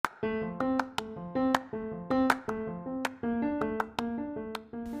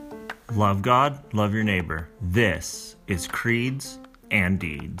Love God, love your neighbor. This is Creeds and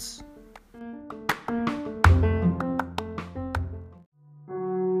Deeds.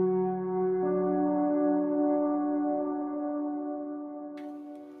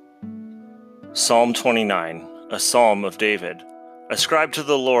 Psalm 29, a psalm of David. Ascribe to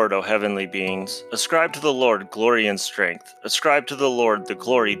the Lord, O heavenly beings. Ascribe to the Lord glory and strength. Ascribe to the Lord the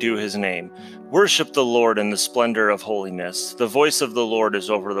glory due his name. Worship the Lord in the splendor of holiness. The voice of the Lord is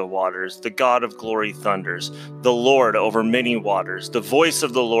over the waters. The God of glory thunders. The Lord over many waters. The voice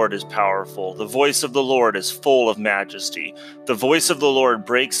of the Lord is powerful. The voice of the Lord is full of majesty. The voice of the Lord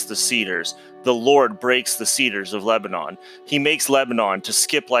breaks the cedars. The Lord breaks the cedars of Lebanon. He makes Lebanon to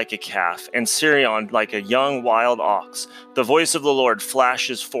skip like a calf, and Sirion like a young wild ox. The voice of the Lord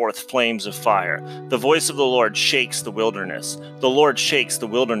flashes forth flames of fire. The voice of the Lord shakes the wilderness. The Lord shakes the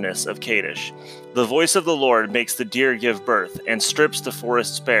wilderness of Kadesh. The voice of the Lord makes the deer give birth, and strips the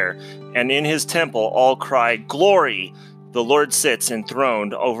forests bare. And in his temple all cry, Glory! The Lord sits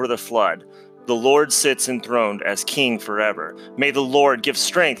enthroned over the flood. The Lord sits enthroned as king forever. May the Lord give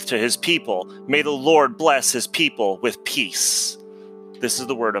strength to his people. May the Lord bless his people with peace. This is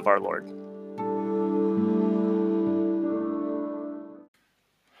the word of our Lord.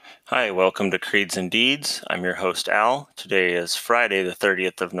 Hi, welcome to Creeds and Deeds. I'm your host, Al. Today is Friday, the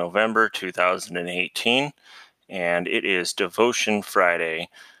 30th of November, 2018, and it is Devotion Friday.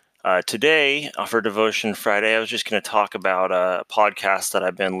 Today, for Devotion Friday, I was just going to talk about a podcast that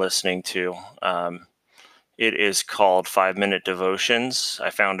I've been listening to. It is called 5-Minute Devotions.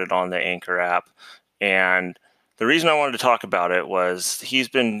 I found it on the Anchor app. And the reason I wanted to talk about it was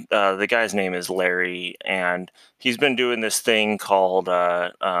the guy's name is Larry, and he's been doing this thing called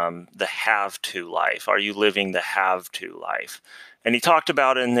the have-to life. Are you living the have-to life? And he talked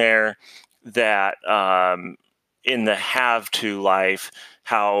about in there that in the have-to life,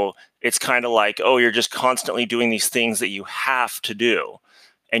 how it's kind of like, oh, you're just constantly doing these things that you have to do.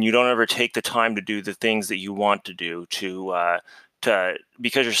 And you don't ever take the time to do the things that you want to do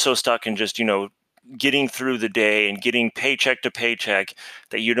because you're so stuck in just, getting through the day and getting paycheck to paycheck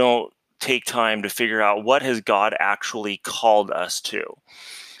that you don't take time to figure out what has God actually called us to.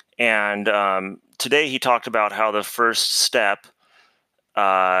 And today he talked about how the first step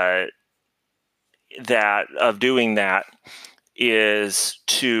of doing that is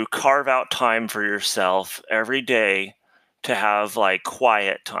to carve out time for yourself every day to have like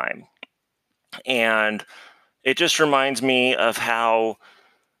quiet time. And it just reminds me of how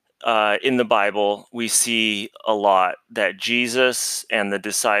in the Bible we see a lot that Jesus and the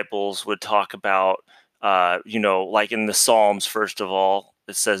disciples would talk about, like in the Psalms, first of all,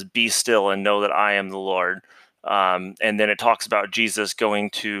 it says, be still and know that I am the Lord. And then it talks about Jesus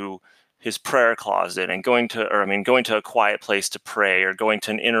going to his prayer closet and going to a quiet place to pray, or going to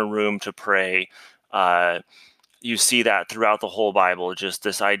an inner room to pray. You see that throughout the whole Bible, just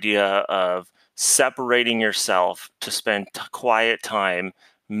this idea of separating yourself to spend quiet time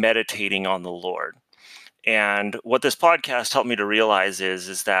meditating on the Lord. And what this podcast helped me to realize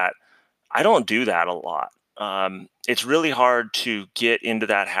is that I don't do that a lot. It's really hard to get into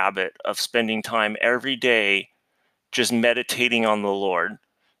that habit of spending time every day just meditating on the Lord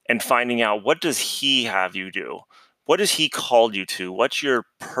and finding out, what does he have you do? What has he called you to? What's your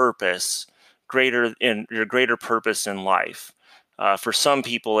purpose, your greater purpose in life? For some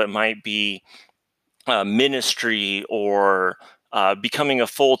people, it might be ministry, or becoming a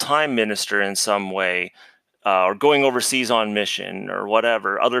full-time minister in some way, or going overseas on mission, or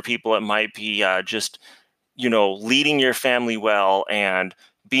whatever. Other people, it might be just, leading your family well and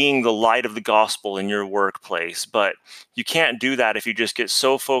being the light of the gospel in your workplace. But you can't do that if you just get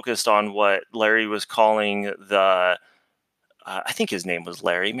so focused on what Larry was calling I think his name was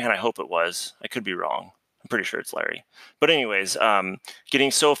Larry. Man, I hope it was. I could be wrong. I'm pretty sure it's Larry. But anyways,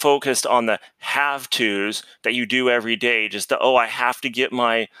 getting so focused on the have-tos that you do every day, just I have to get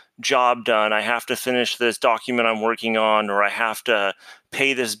my job done. I have to finish this document I'm working on, or I have to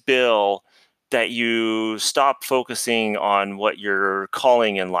pay this bill, that you stop focusing on what your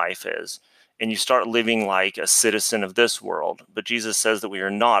calling in life is. And you start living like a citizen of this world. But Jesus says that we are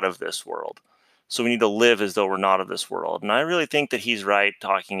not of this world. So we need to live as though we're not of this world. And I really think that he's right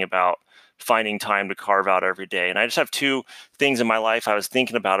talking about finding time to carve out every day. And I just have two things in my life I was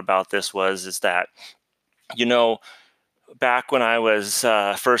thinking about this is that, back when I was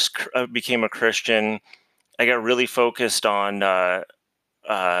first became a Christian, I got really focused on a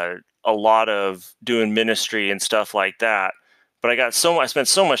lot of doing ministry and stuff like that. But I spent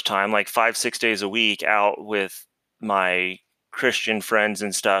so much time, like 5-6 days a week, out with my Christian friends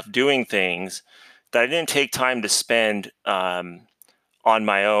and stuff doing things that I didn't take time to spend on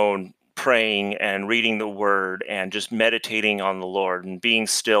my own, praying and reading the word and just meditating on the Lord and being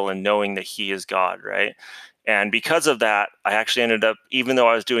still and knowing that he is God, right? And because of that, I actually ended up, even though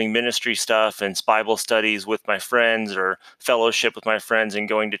I was doing ministry stuff and Bible studies with my friends or fellowship with my friends and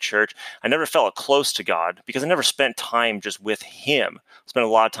going to church, I never felt close to God because I never spent time just with him. I spent a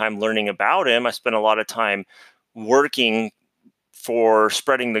lot of time learning about him. I spent a lot of time working for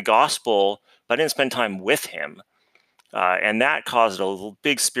spreading the gospel, but I didn't spend time with him. And that caused a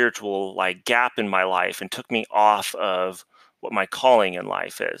big spiritual gap in my life and took me off of what my calling in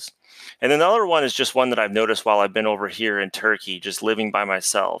life is. And then the other one is just one that I've noticed while I've been over here in Turkey, just living by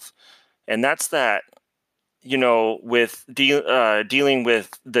myself. And that's that, with dealing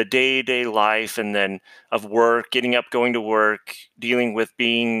with the day-to-day life and then of work, getting up, going to work, dealing with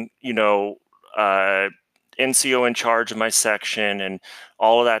being, NCO in charge of my section and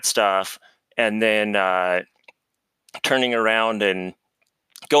all of that stuff. And then turning around and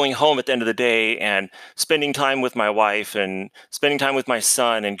going home at the end of the day and spending time with my wife and spending time with my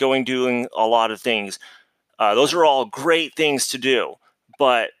son and doing a lot of things. Those are all great things to do,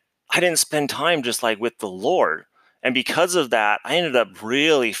 but I didn't spend time just with the Lord. And because of that, I ended up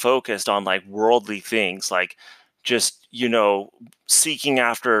really focused on worldly things, just, seeking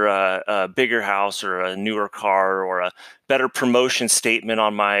after a bigger house or a newer car or a better promotion statement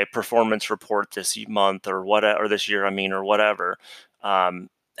on my performance report this month or this year, or whatever.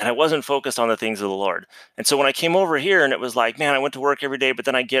 And I wasn't focused on the things of the Lord. And so when I came over here and it was man, I went to work every day, but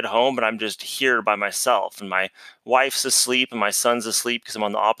then I get home and I'm just here by myself and my wife's asleep and my son's asleep because I'm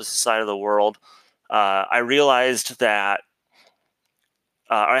on the opposite side of the world. I realized that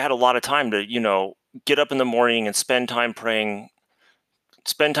I had a lot of time to, get up in the morning and spend time praying,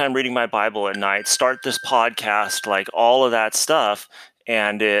 spend time reading my Bible at night, start this podcast, all of that stuff.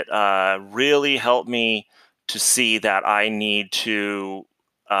 And it really helped me to see that I need to,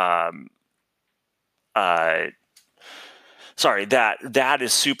 that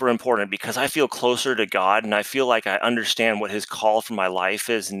is super important because I feel closer to God and I feel like I understand what his call for my life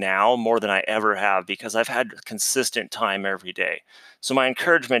is now more than I ever have because I've had consistent time every day. So my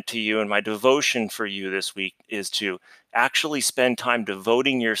encouragement to you and my devotion for you this week is to actually spend time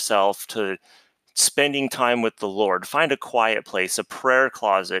devoting yourself to spending time with the Lord. Find a quiet place, a prayer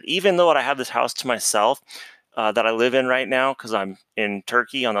closet. Even though I have this house to myself that I live in right now because I'm in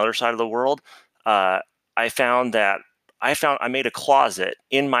Turkey on the other side of the world, I made a closet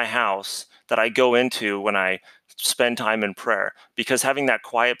in my house that I go into when I spend time in prayer, because having that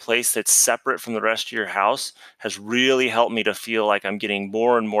quiet place that's separate from the rest of your house has really helped me to feel like I'm getting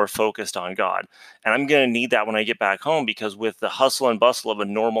more and more focused on God. And I'm going to need that when I get back home, because with the hustle and bustle of a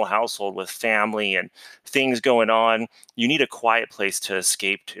normal household with family and things going on, you need a quiet place to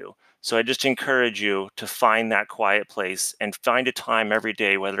escape to. So I just encourage you to find that quiet place and find a time every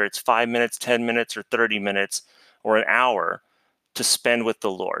day, whether it's 5 minutes, 10 minutes, or 30 minutes, or an hour to spend with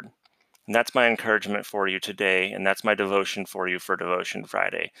the Lord. And that's my encouragement for you today, and that's my devotion for you for Devotion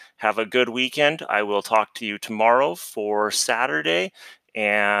Friday. Have a good weekend. I will talk to you tomorrow for Saturday,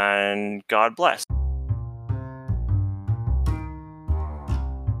 and God bless.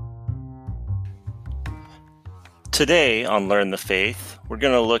 Today on Learn the Faith, we're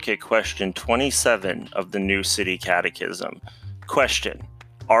going to look at question 27 of the New City Catechism. Question: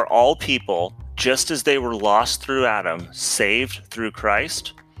 are all people, just as they were lost through Adam, saved through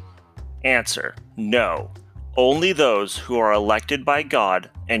Christ? Answer: no. Only those who are elected by God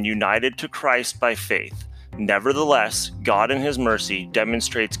and united to Christ by faith. Nevertheless, God in his mercy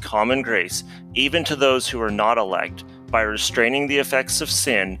demonstrates common grace even to those who are not elect by restraining the effects of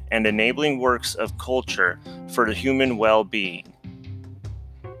sin and enabling works of culture for the human well-being.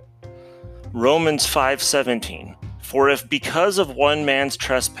 Romans 5:17. For if because of one man's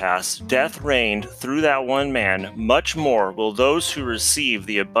trespass death reigned through that one man, much more will those who receive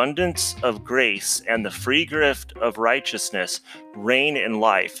the abundance of grace and the free gift of righteousness reign in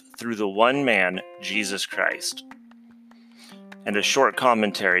life through the one man, Jesus Christ. And a short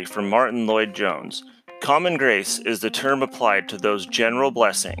commentary from Martin Lloyd-Jones. Common grace is the term applied to those general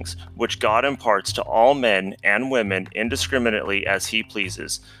blessings which God imparts to all men and women indiscriminately as he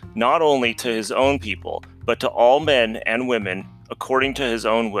pleases, not only to his own people, but to all men and women according to his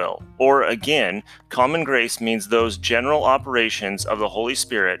own will. Or again, common grace means those general operations of the Holy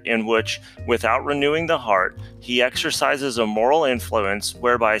Spirit in which, without renewing the heart, he exercises a moral influence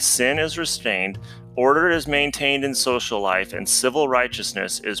whereby sin is restrained, order is maintained in social life, and civil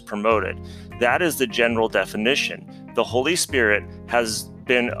righteousness is promoted. That is the general definition. The Holy Spirit has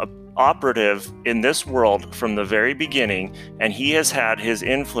been operative in this world from the very beginning, and he has had his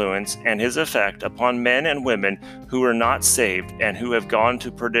influence and his effect upon men and women who are not saved and who have gone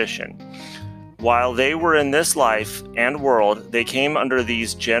to perdition. While they were in this life and world, they came under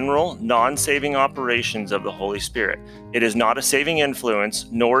these general, non-saving operations of the Holy Spirit. It is not a saving influence,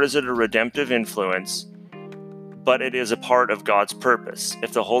 nor is it a redemptive influence, but it is a part of God's purpose.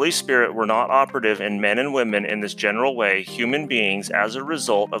 If the Holy Spirit were not operative in men and women in this general way, human beings, as a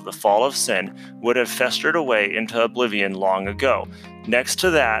result of the fall of sin, would have festered away into oblivion long ago. Next to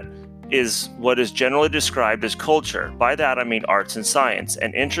that is what is generally described as culture. By that I mean arts and science,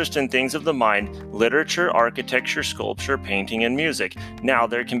 an interest in things of the mind, literature, architecture, sculpture, painting, and music. Now,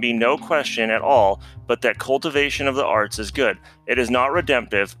 there can be no question at all but that cultivation of the arts is good. It is not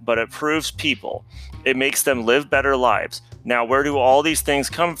redemptive, but it proves people. It makes them live better lives. Now, where do all these things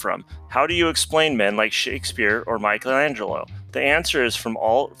come from? How do you explain men like Shakespeare or Michelangelo? The answer is from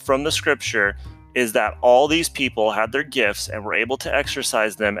the scripture is that all these people had their gifts and were able to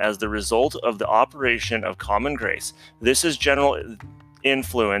exercise them as the result of the operation of common grace. This is general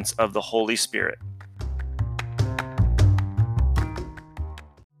influence of the Holy Spirit.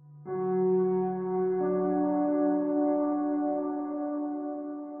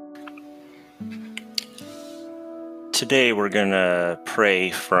 Today we're going to pray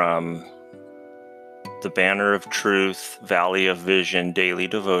from the Banner of Truth, Valley of Vision Daily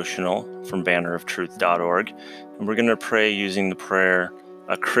Devotional from banneroftruth.org. And we're going to pray using the prayer,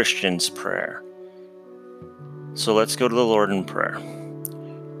 a Christian's prayer. So let's go to the Lord in prayer.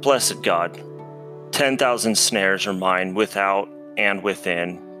 Blessed God, 10,000 snares are mine without and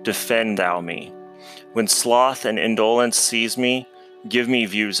within. Defend thou me. When sloth and indolence seize me, give me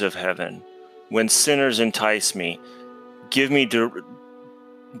views of heaven. When sinners entice me, give me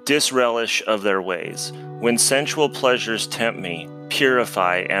disrelish of their ways. When sensual pleasures tempt me,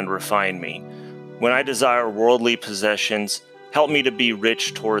 purify and refine me. When I desire worldly possessions, help me to be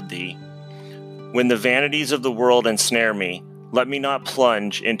rich toward thee. When the vanities of the world ensnare me, let me not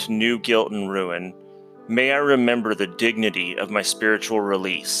plunge into new guilt and ruin. May I remember the dignity of my spiritual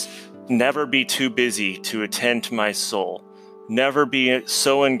release. Never be too busy to attend to my soul. Never be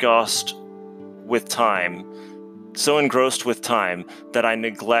so engrossed with time that I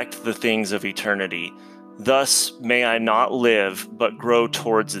neglect the things of eternity. Thus may I not live, but grow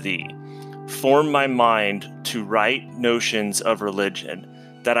towards thee. Form my mind to right notions of religion,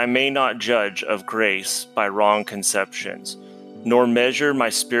 that I may not judge of grace by wrong conceptions, nor measure my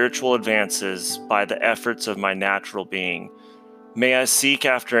spiritual advances by the efforts of my natural being. May I seek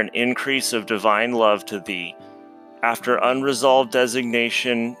after an increase of divine love to thee, after unresolved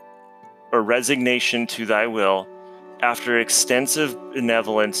resignation to thy will, after extensive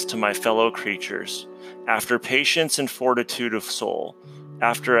benevolence to my fellow creatures, after patience and fortitude of soul,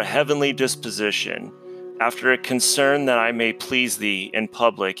 after a heavenly disposition, after a concern that I may please thee in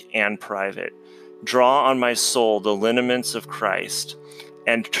public and private. Draw on my soul the lineaments of Christ,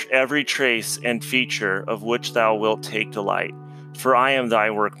 and every trace and feature of which thou wilt take delight. For I am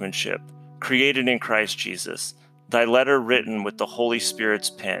thy workmanship, created in Christ Jesus, thy letter written with the Holy Spirit's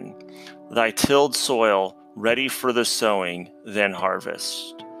pen, thy tilled soil ready for the sowing, then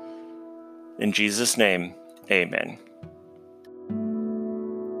harvest. In Jesus' name, amen.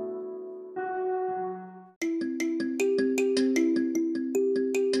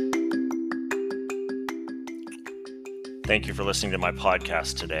 Thank you for listening to my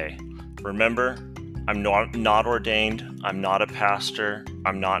podcast today. Remember, I'm not ordained, I'm not a pastor,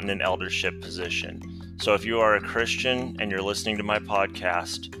 I'm not in an eldership position. So if you are a Christian and you're listening to my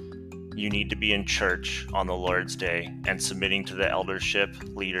podcast, you need to be in church on the Lord's Day and submitting to the eldership,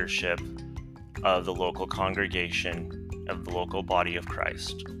 leadership of the local congregation of the local body of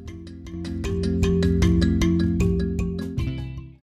Christ.